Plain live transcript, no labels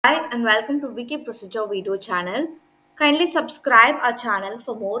Hi and welcome to Wiki Procedure video channel. Kindly subscribe our channel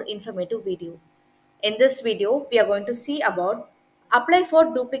for more informative video. In this video, we are going to see about apply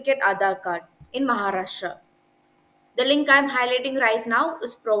for duplicate Aadhaar card in Maharashtra. The link I am highlighting right now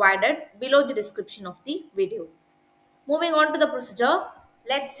is provided below the description of the video. Moving on to the procedure,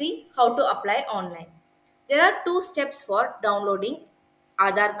 let's see how to apply online. There are two steps for downloading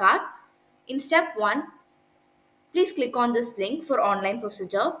Aadhaar card. In step 1, please click on this link for online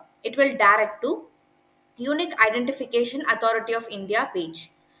procedure. It will direct to Unique Identification Authority of India page.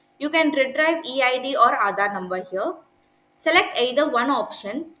 You can retrieve EID or Aadhaar number here. Select either one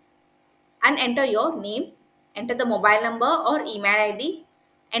option and enter your name, enter the mobile number or email ID,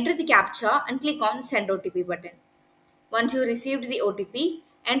 enter the CAPTCHA and click on Send OTP button. Once you received the OTP,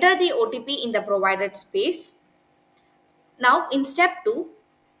 enter the OTP in the provided space. Now in step 2,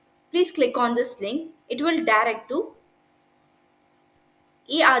 please click on this link. It will direct to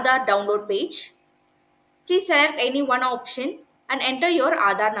e-Aadhaar download page. Please select any one option and enter your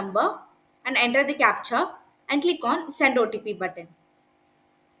Aadhaar number and enter the CAPTCHA and click on Send OTP button.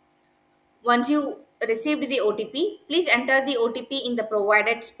 Once you received the OTP, please enter the OTP in the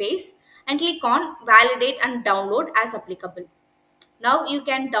provided space and click on Validate and Download as applicable. Now you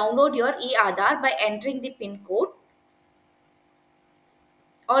can download your e-Aadhaar by entering the PIN code.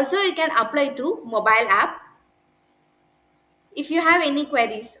 Also, you can apply through mobile app. If you have any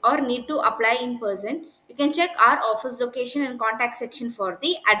queries or need to apply in person, you can check our office location and contact section for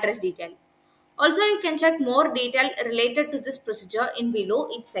the address detail. Also, you can check more detail related to this procedure in below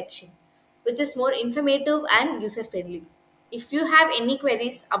each section, which is more informative and user friendly. If you have any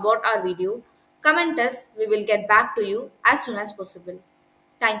queries about our video, comment us. We will get back to you as soon as possible.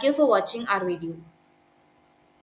 Thank you for watching our video.